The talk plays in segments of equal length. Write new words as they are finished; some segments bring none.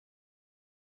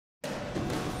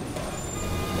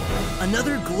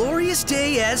Another glorious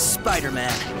day as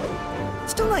Spider-Man.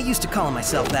 Still not used to calling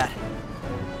myself that.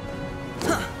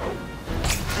 Huh.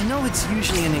 I know it's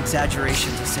usually an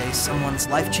exaggeration to say someone's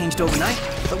life changed overnight,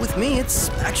 but with me, it's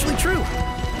actually true.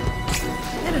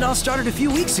 And it all started a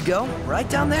few weeks ago, right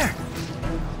down there.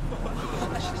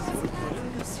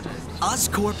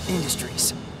 Oscorp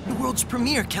Industries, the world's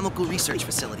premier chemical research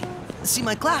facility. See,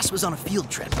 my class was on a field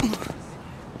trip.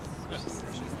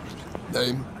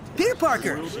 Name? Peter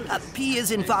Parker. P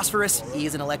is in phosphorus, E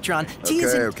is in electron, T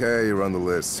is in... Okay, you're on the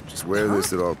list. Just wear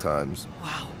this at all times.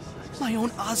 Wow, my own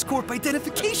Oscorp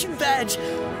identification badge.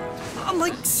 I'm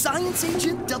like Science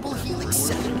Agent Double Helix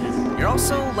 7. You're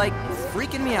also, like,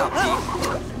 freaking me out,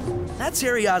 Pete. That's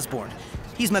Harry Osborn.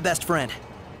 He's my best friend.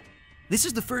 This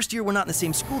is the first year we're not in the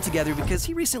same school together because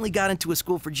he recently got into a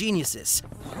school for geniuses,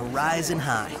 Horizon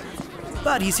High.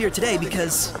 But he's here today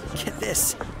because, get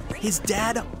this, his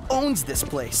dad owns this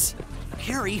place.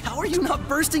 Harry, how are you not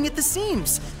bursting at the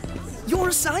seams? You're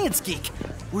a science geek.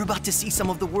 We're about to see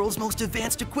some of the world's most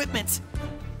advanced equipment.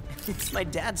 It's my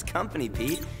dad's company,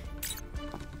 Pete.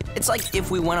 It's like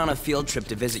if we went on a field trip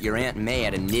to visit your Aunt May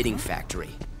at a knitting factory.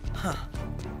 Huh.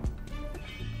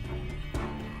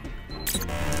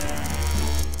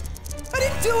 I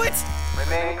didn't do it!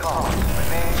 Remain calm.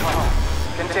 Remain calm.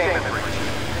 Containment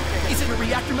breach. Is it a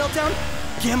reactor meltdown?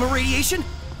 Gamma radiation?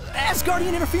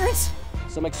 Asgardian interference?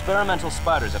 Some experimental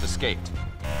spiders have escaped.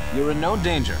 You're in no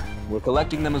danger. We're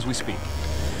collecting them as we speak.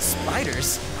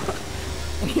 Spiders?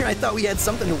 And here I thought we had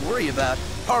something to worry about.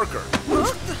 Parker!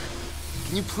 Huh?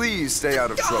 Can you please stay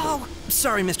out of trouble? Oh,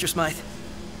 sorry, Mr. Smythe.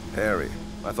 Harry,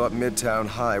 I thought Midtown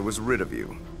High was rid of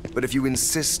you. But if you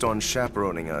insist on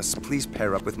chaperoning us, please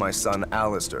pair up with my son,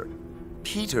 Alistair.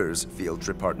 Peter's field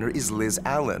trip partner is Liz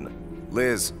Allen.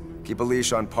 Liz, keep a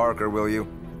leash on Parker, will you?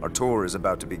 Our tour is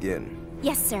about to begin.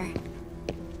 Yes, sir.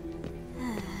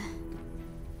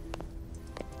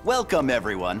 Welcome,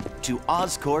 everyone, to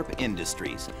Oscorp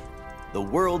Industries, the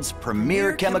world's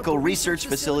premier chemical research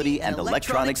facility and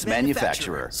electronics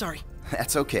manufacturer. Sorry.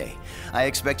 That's okay. I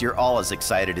expect you're all as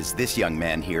excited as this young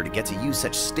man here to get to use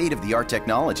such state-of-the-art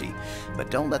technology.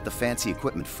 But don't let the fancy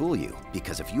equipment fool you,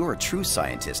 because if you're a true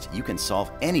scientist, you can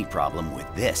solve any problem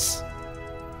with this.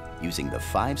 Using the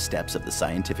 5 steps of the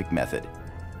scientific method,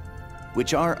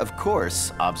 which are, of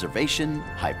course, observation,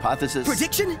 hypothesis...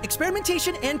 Prediction,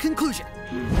 experimentation, and conclusion.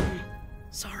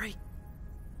 Sorry.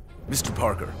 Mr.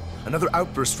 Parker, another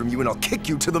outburst from you and I'll kick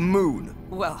you to the moon!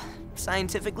 Well,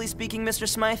 scientifically speaking, Mr.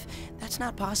 Smythe, that's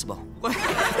not possible.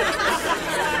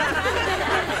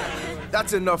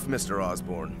 That's enough, Mr.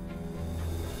 Osborn.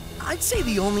 I'd say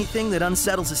the only thing that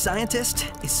unsettles a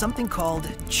scientist is something called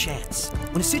chance.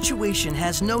 When a situation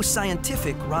has no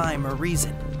scientific rhyme or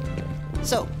reason.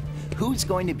 So, who's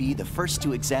going to be the first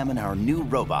to examine our new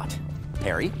robot?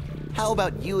 Harry, how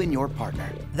about you and your partner?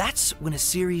 That's when a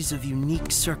series of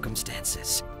unique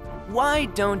circumstances. Why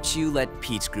don't you let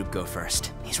Pete's group go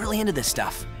first? He's really into this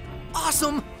stuff.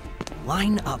 Awesome!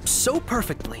 Line up so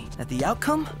perfectly that the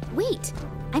outcome Wait,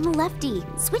 I'm a lefty.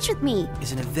 Switch with me.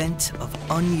 is an event of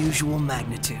unusual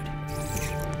magnitude.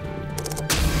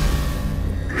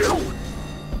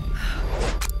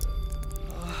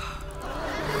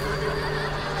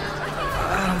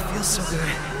 I don't feel so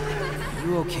good.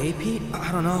 You okay, Pete?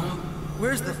 I don't know.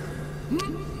 Where's the...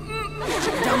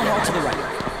 Down the hall to the right.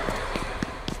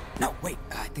 No, wait,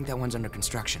 I think that one's under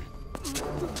construction.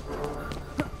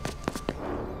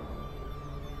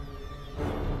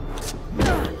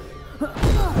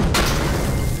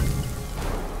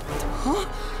 Huh?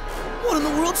 What in the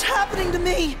world's happening to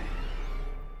me?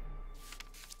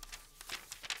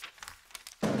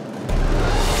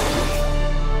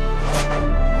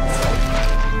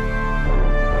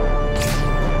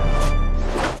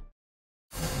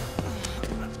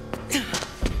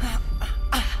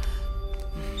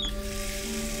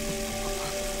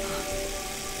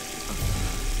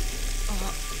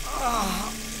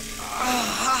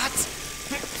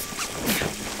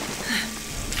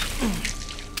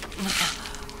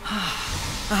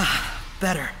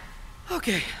 Better.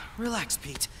 Okay, relax,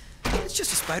 Pete. It's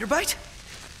just a spider bite.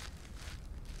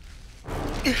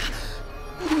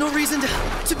 No reason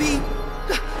to be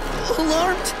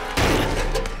alarmed.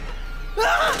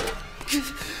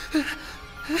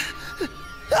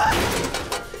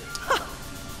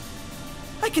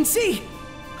 I can see.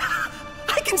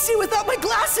 I can see without my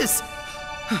glasses.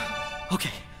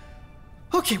 Okay.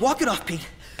 Okay, walk it off, Pete.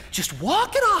 Just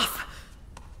walk it off.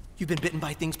 You've been bitten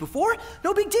by things before,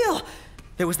 no big deal.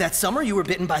 There was that summer you were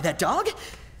bitten by that dog,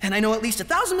 and I know at least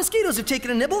 1,000 mosquitoes have taken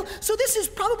a nibble, so this is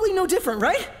probably no different,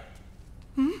 right?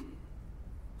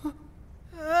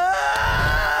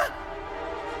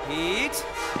 Pete?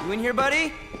 You in here,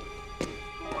 buddy?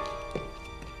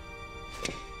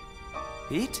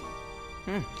 Pete?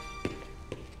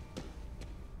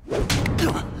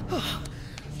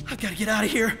 I've got to get out of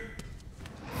here.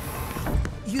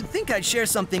 You'd think I'd share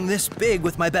something this big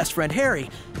with my best friend Harry,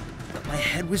 but my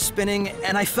head was spinning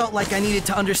and I felt like I needed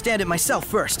to understand it myself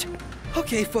first.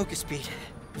 Okay, focus, Pete.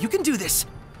 You can do this.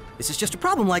 This is just a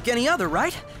problem like any other,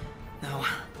 right? Now,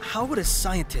 how would a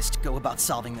scientist go about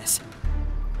solving this?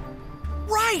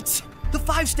 Right! The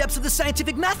 5 steps of the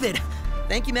scientific method!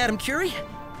 Thank you, Madam Curie.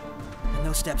 And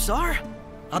those steps are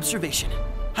observation,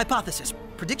 hypothesis,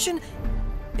 prediction,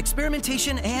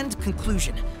 experimentation, and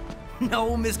conclusion.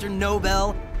 No, Mr.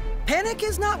 Nobel. Panic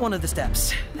is not one of the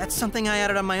steps. That's something I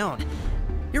added on my own.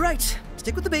 You're right.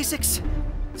 Stick with the basics.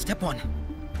 Step 1,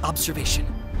 observation.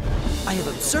 I have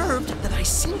observed that I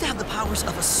seem to have the powers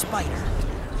of a spider,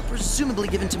 presumably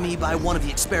given to me by one of the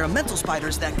experimental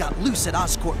spiders that got loose at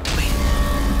Oscorp. Wait,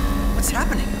 what's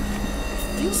happening?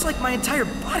 It feels like my entire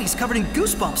body's covered in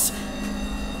goosebumps.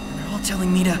 And they're all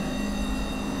telling me to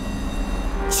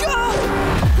jump!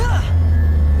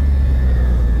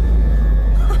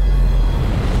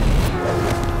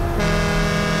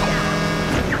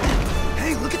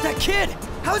 Hey, look at that kid!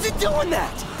 How's it doing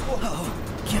that? Uh-oh,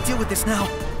 can't deal with this now.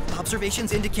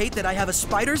 Observations indicate that I have a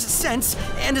spider's sense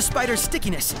and a spider's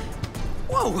stickiness.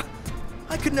 Whoa!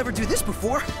 I could never do this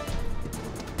before.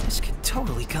 This could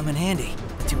totally come in handy.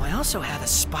 But do I also have a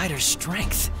spider's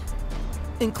strength?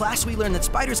 In class, we learned that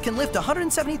spiders can lift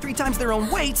 173 times their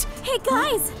own weight. Hey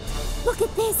guys, look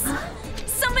at this.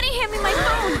 Somebody hand me my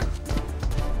phone.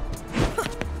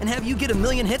 And have you get a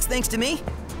million hits thanks to me?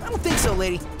 I don't think so,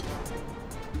 lady.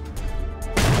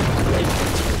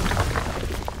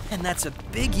 And that's a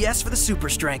big yes for the super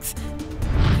strength.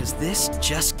 Because this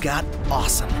just got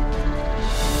awesome.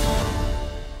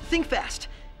 Think fast.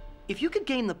 If you could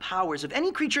gain the powers of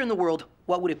any creature in the world,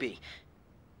 what would it be?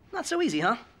 Not so easy,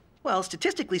 huh? Well,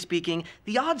 statistically speaking,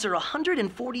 the odds are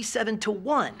 147 to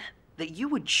 1 that you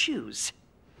would choose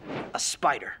a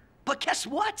spider. But guess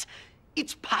what?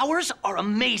 Its powers are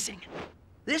amazing.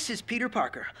 This is Peter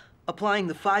Parker, applying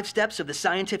the 5 steps of the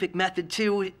scientific method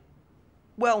to,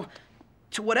 well,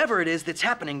 to whatever it is that's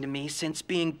happening to me since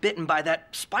being bitten by that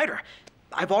spider.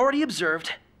 I've already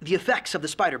observed the effects of the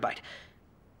spider bite.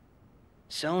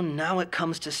 So now it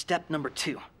comes to step number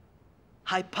 2.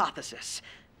 Hypothesis.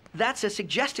 That's a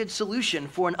suggested solution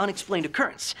for an unexplained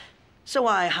occurrence. So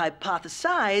I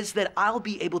hypothesize that I'll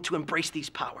be able to embrace these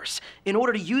powers in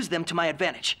order to use them to my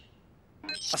advantage.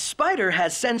 A spider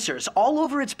has sensors all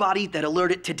over its body that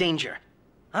alert it to danger.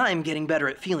 I'm getting better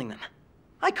at feeling them.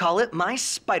 I call it my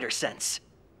spider sense.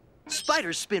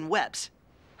 Spiders spin webs.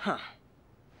 Huh.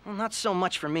 Well, not so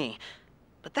much for me,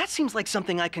 but that seems like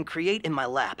something I can create in my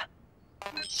lab.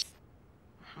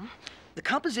 The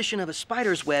composition of a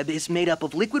spider's web is made up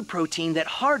of liquid protein that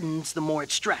hardens the more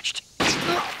it's stretched.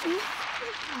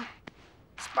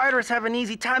 Spiders have an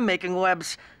easy time making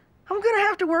webs. I'm gonna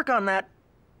have to work on that.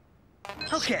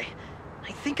 Okay,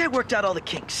 I think I worked out all the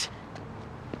kinks.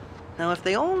 Now, if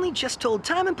they only just told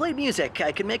time and played music,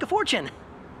 I could make a fortune.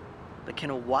 But can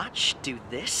a watch do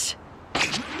this?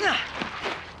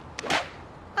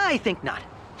 I think not.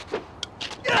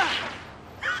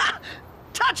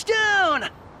 Touchdown!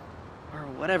 Or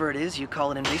whatever it is you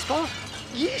call it in baseball.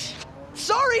 Yeesh!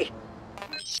 Sorry!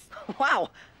 Wow,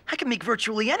 I can make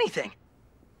virtually anything.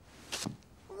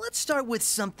 Let's start with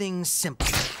something simple.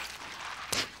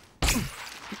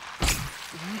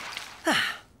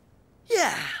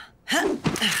 Yeah.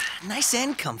 Nice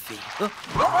and comfy.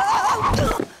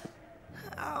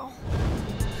 Ow.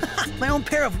 My own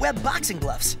pair of web boxing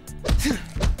gloves.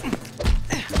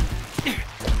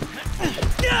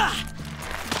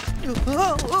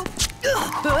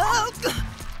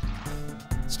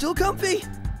 Still comfy?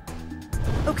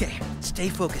 Okay, stay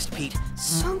focused, Pete.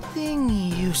 Something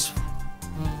useful.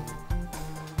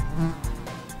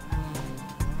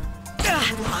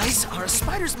 Lies are a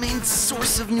spider's main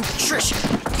source of nutrition.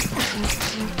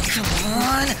 Come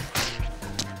on.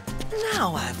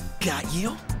 Now I've got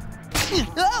you. I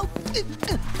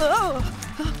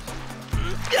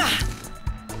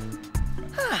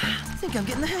think I'm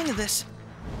getting the hang of this.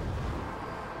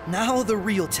 Now the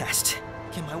real test.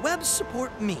 Can my webs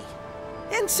support me?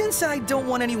 And since I don't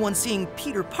want anyone seeing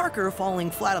Peter Parker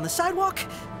falling flat on the sidewalk,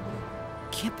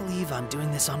 can't believe I'm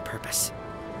doing this on purpose.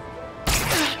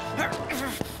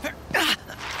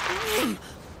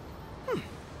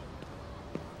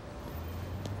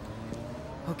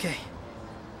 Okay,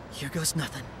 here goes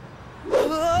nothing.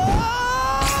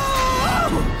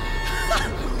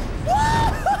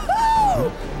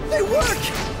 They work!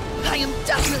 I am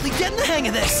definitely getting the hang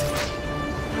of this!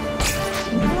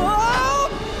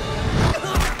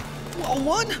 Ball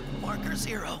 1, marker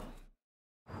 0.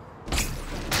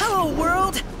 Hello,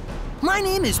 world! My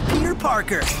name is Peter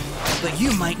Parker, but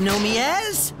you might know me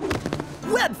as...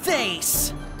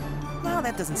 Webface! No,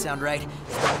 that doesn't sound right.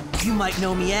 You might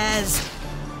know me as...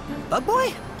 Bug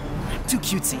Boy? Too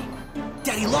cutesy.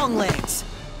 Daddy Longlegs.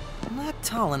 Not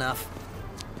tall enough.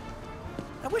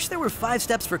 I wish there were 5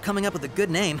 steps for coming up with a good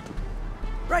name.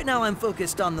 Right now I'm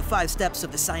focused on the 5 steps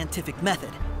of the scientific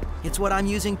method. It's what I'm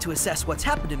using to assess what's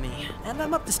happened to me, and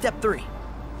I'm up to step 3.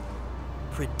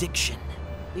 Prediction.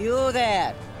 You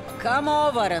there! Come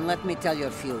over and let me tell your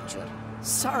future.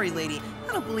 Sorry, lady.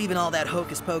 I don't believe in all that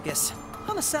hocus pocus.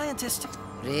 I'm a scientist.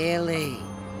 Really?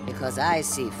 Because I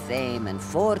see fame and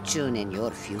fortune in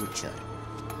your future.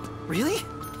 Really?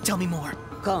 Tell me more.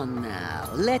 Come now,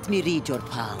 let me read your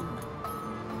palm.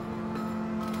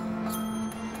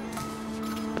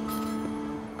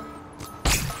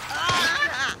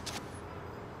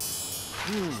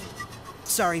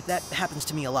 Sorry, that happens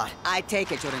to me a lot. I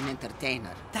take it you're an entertainer.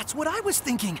 That's what I was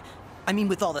thinking. I mean,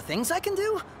 with all the things I can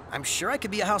do, I'm sure I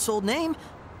could be a household name.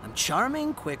 I'm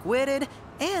charming, quick-witted,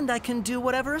 and I can do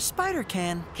whatever a spider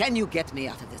can. Can you get me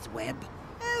out of this web?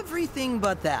 Everything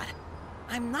but that.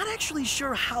 I'm not actually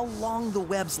sure how long the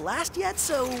webs last yet,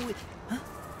 so...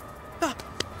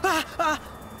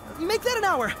 Make that an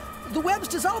hour. The webs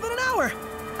dissolve in an hour.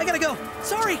 I gotta go.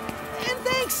 Sorry. And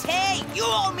thanks. Hey, you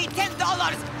owe me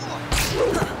 $10!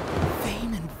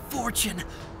 Fame and fortune.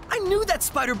 I knew that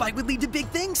spider bite would lead to big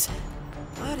things.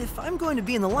 But if I'm going to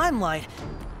be in the limelight,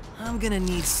 I'm gonna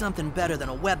need something better than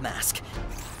a web mask.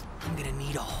 I'm gonna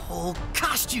need a whole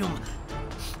costume.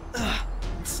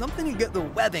 Something to get the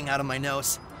webbing out of my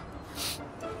nose.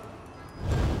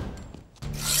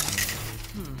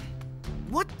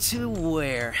 What to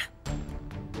wear?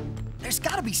 There's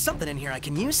gotta be something in here I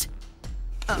can use.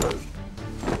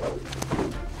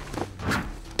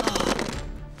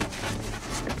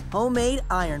 Homemade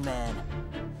Iron Man.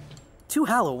 Too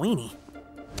Halloweeny.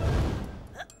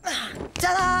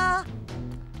 Ta-da!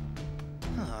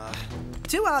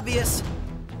 Too obvious.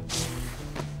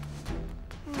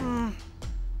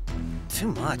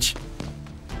 Too much.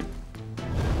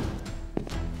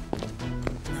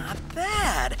 Not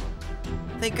bad.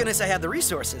 Thank goodness I had the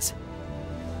resources.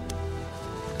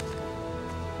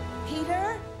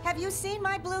 Peter, have you seen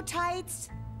my blue tights?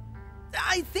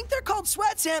 I think they're called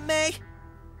sweats, Aunt May.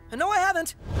 No, I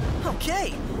haven't.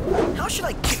 Okay, how should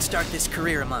I kickstart this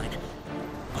career of mine?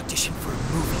 Audition for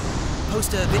a movie?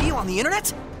 Post a video on the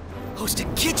internet? Host a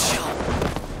kids show?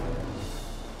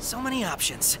 So many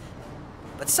options.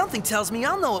 But something tells me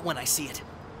I'll know it when I see it.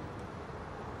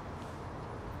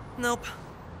 Nope,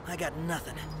 I got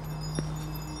nothing.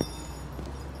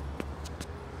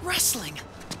 Wrestling!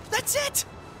 That's it!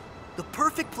 The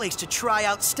perfect place to try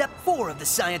out step 4 of the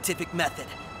scientific method.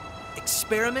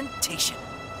 Experimentation.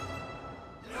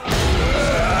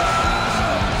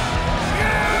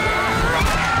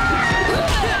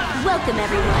 Welcome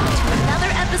everyone to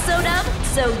another episode of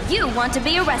So You Want to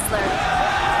Be a Wrestler,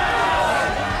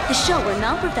 the show where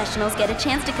non-professionals get a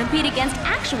chance to compete against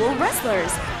actual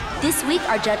wrestlers. This week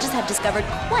our judges have discovered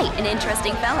quite an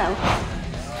interesting fellow.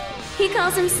 He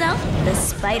calls himself the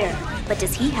Spider, but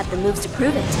does he have the moves to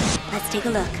prove it? Let's take a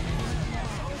look.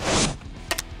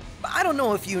 I don't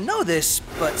know if you know this,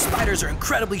 but spiders are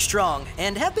incredibly strong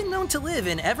and have been known to live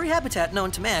in every habitat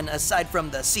known to man aside from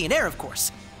the sea and air, of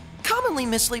course. Commonly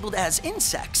mislabeled as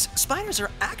insects, spiders are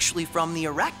actually from the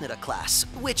arachnida class,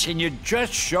 which... Can you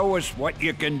just show us what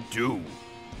you can do?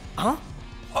 Huh?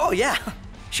 Oh, yeah.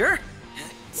 Sure.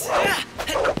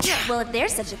 Well, if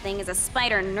there's such a thing as a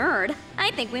spider nerd, I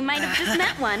think we might have just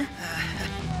met one.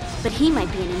 But he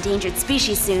might be an endangered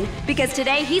species soon, because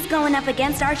today he's going up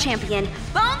against our champion,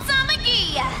 Bonesaw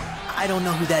McGee! I don't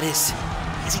know who that is.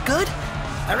 Is he good?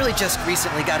 I really just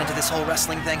recently got into this whole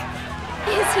wrestling thing.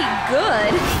 Is he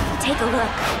good? Take a look.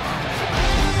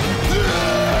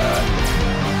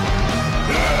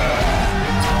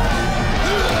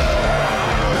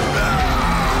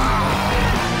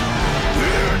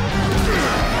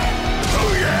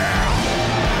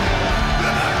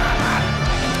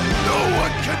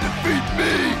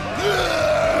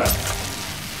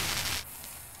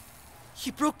 He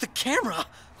broke the camera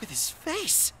with his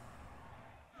face.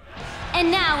 And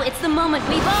now it's the moment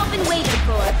we've all been waiting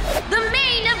for, the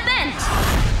main event!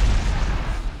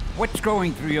 What's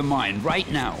going through your mind right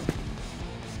now?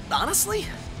 Honestly,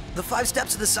 the 5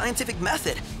 steps of the scientific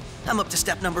method. I'm up to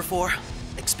step number 4,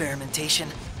 experimentation.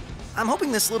 I'm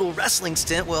hoping this little wrestling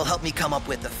stint will help me come up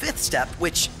with the 5th step,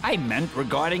 which... I meant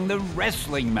regarding the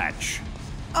wrestling match.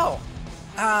 Oh,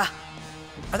 are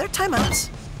there timeouts?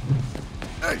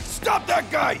 Hey, stop that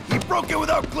guy! He broke in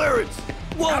without clearance!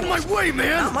 Whoa! Out of my way,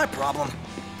 man! Not my problem.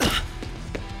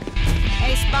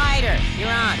 Hey, Spider, you're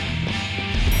on.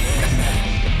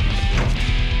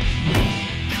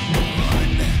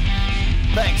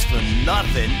 Thanks for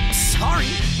nothing. Sorry.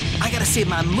 I gotta save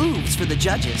my moves for the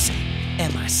judges.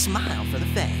 And my smile for the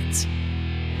fans.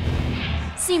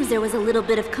 Seems there was a little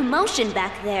bit of commotion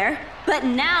back there. But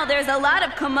now there's a lot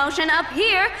of commotion up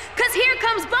here, 'cause here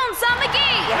comes Bonesaw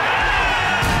McGee!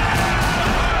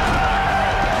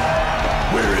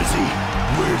 Where is he?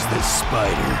 Where's the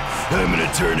spider? I'm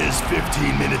gonna turn his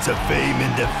 15 minutes of fame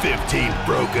into 15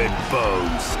 broken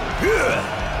bones.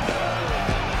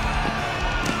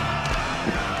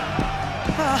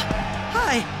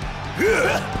 Hi.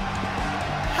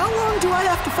 How long do I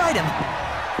have to fight him?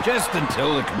 Just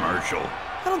until the commercial.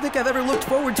 I don't think I've ever looked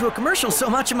forward to a commercial so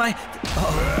much in my...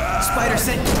 Oh, Spider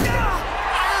said... Ow!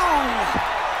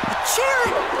 A chair?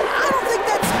 I don't think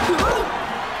that's...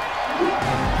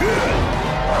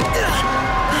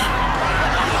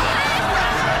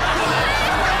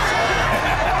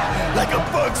 Like a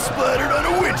bug splattered on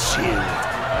a windshield.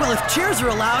 Well, if chairs are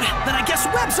allowed, then I guess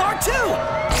webs are too!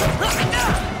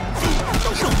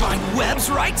 You don't mind webs,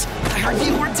 right? I heard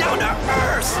you were down to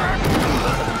earth!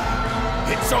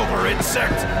 It's over,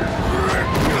 insect!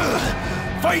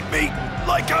 Fight me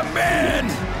like a man!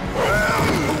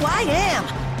 Oh, I am!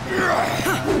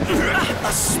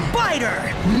 A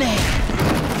spider! Man!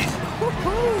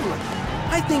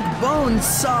 I think Bones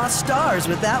saw stars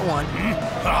with that one.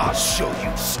 I'll show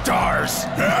you stars!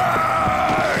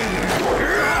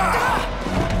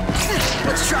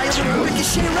 Let's try a little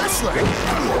ricochet wrestler.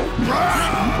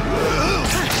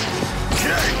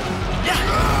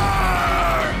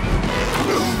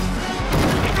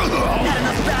 Not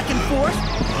enough back and forth.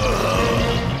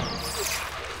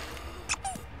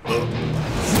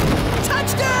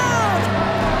 Touchdown!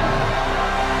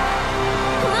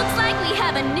 Looks like we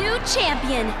have a new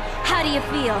champion. How do you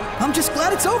feel? I'm just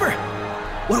glad it's over.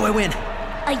 What do I win?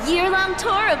 A year-long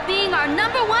tour of being our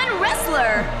 #1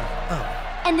 wrestler. Oh.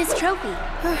 And this trophy.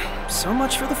 So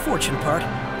much for the fortune part.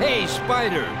 Hey,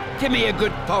 Spider, give me a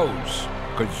good pose.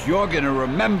 'Cause you're gonna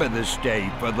remember this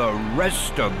day for the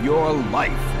rest of your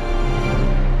life.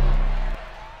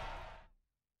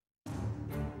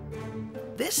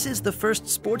 This is the first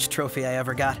sports trophy I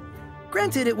ever got.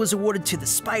 Granted, it was awarded to the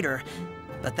Spider,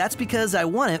 but that's because I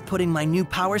won it putting my new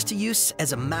powers to use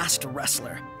as a masked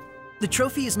wrestler. The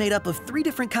trophy is made up of 3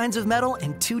 different kinds of metal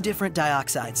and 2 different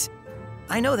dioxides.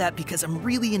 I know that because I'm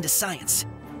really into science,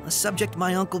 a subject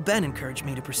my Uncle Ben encouraged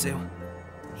me to pursue.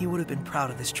 He would have been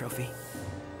proud of this trophy,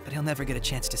 but he'll never get a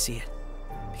chance to see it.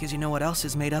 Because you know what else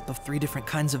is made up of 3 different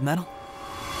kinds of metal?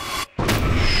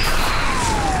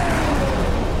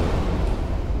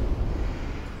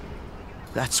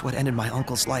 That's what ended my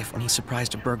uncle's life when he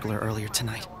surprised a burglar earlier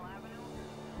tonight.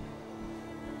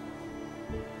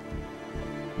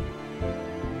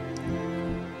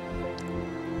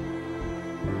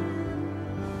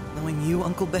 Knowing you,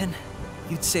 Uncle Ben,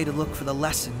 you'd say to look for the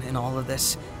lesson in all of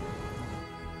this.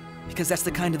 Because that's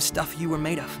the kind of stuff you were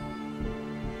made of.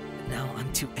 But now I'm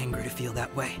too angry to feel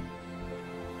that way.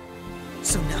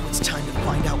 So now it's time to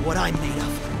find out what I'm made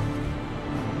of.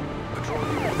 Patrol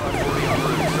Unit 540 en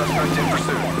route. Suspect in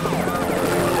pursuit.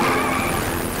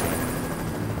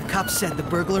 Cops said the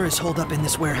burglar is holed up in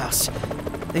this warehouse.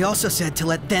 They also said to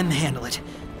let them handle it.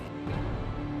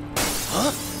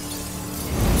 Huh?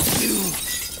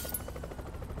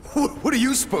 What are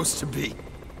you supposed to be?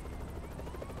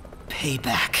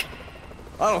 Payback.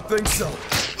 I don't think so.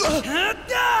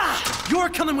 You're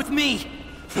coming with me!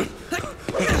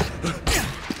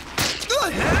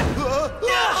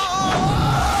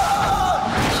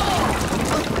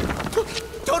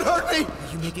 Don't hurt me!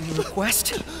 Are you making a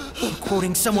request? Or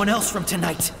quoting someone else from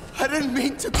tonight? I didn't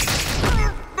mean to...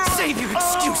 Save your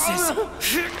excuses!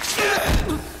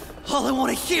 All I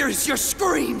want to hear is your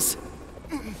screams!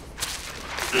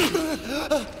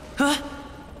 Huh?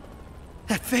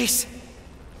 That face.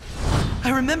 I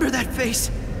remember that face.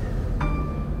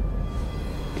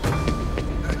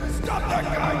 Stop that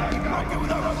guy! He broke in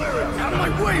without clearance! Out of my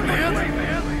way, man!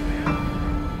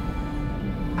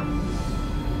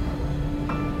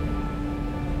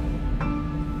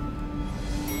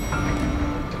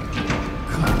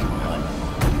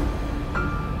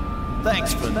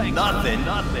 Thanks for nothing.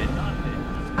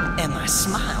 And my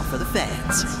smile for the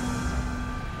fans.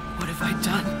 What have I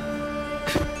done?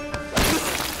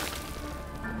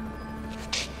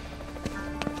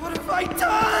 What have I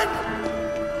done?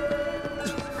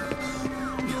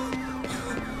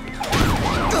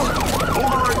 Hold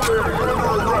on right there. You're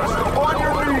under arrest. On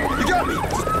your knees. You got me.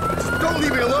 Just don't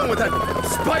leave me alone with that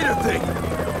spider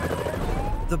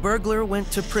thing! The burglar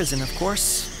went to prison, of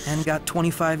course, and got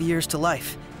 25 years to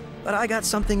life. But I got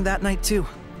something that night, too.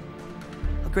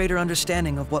 A greater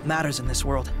understanding of what matters in this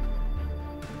world.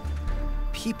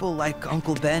 People like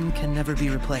Uncle Ben can never be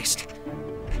replaced.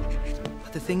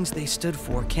 But the things they stood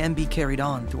for can be carried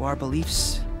on through our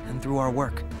beliefs and through our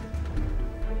work.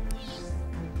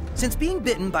 Since being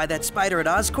bitten by that spider at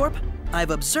Oscorp, I've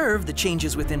observed the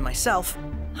changes within myself,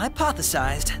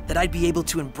 hypothesized that I'd be able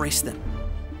to embrace them,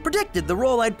 predicted the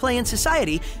role I'd play in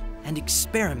society, and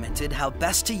experimented how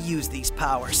best to use these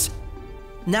powers.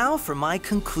 Now for my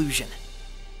conclusion.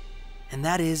 And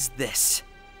that is this.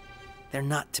 They're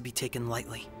not to be taken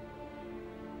lightly.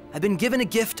 I've been given a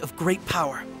gift of great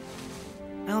power.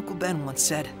 My Uncle Ben once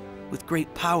said, with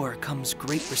great power comes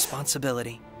great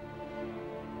responsibility.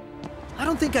 I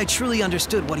don't think I truly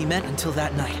understood what he meant until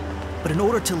that night. But in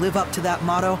order to live up to that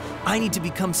motto, I need to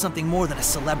become something more than a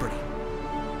celebrity.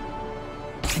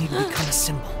 I need to become a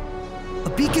symbol, a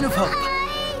beacon of hope.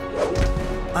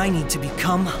 I need to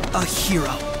become a hero.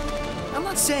 I'm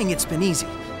not saying it's been easy,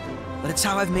 but it's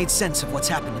how I've made sense of what's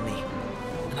happened to me.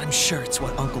 And I'm sure it's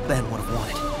what Uncle Ben would have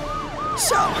wanted.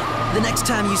 So, the next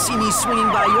time you see me swinging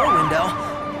by your window,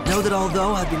 know that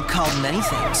although I've been called many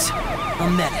things, a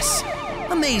menace,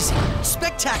 amazing,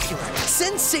 spectacular,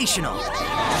 sensational,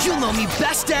 you'll know me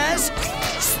best as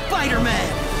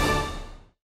Spider-Man!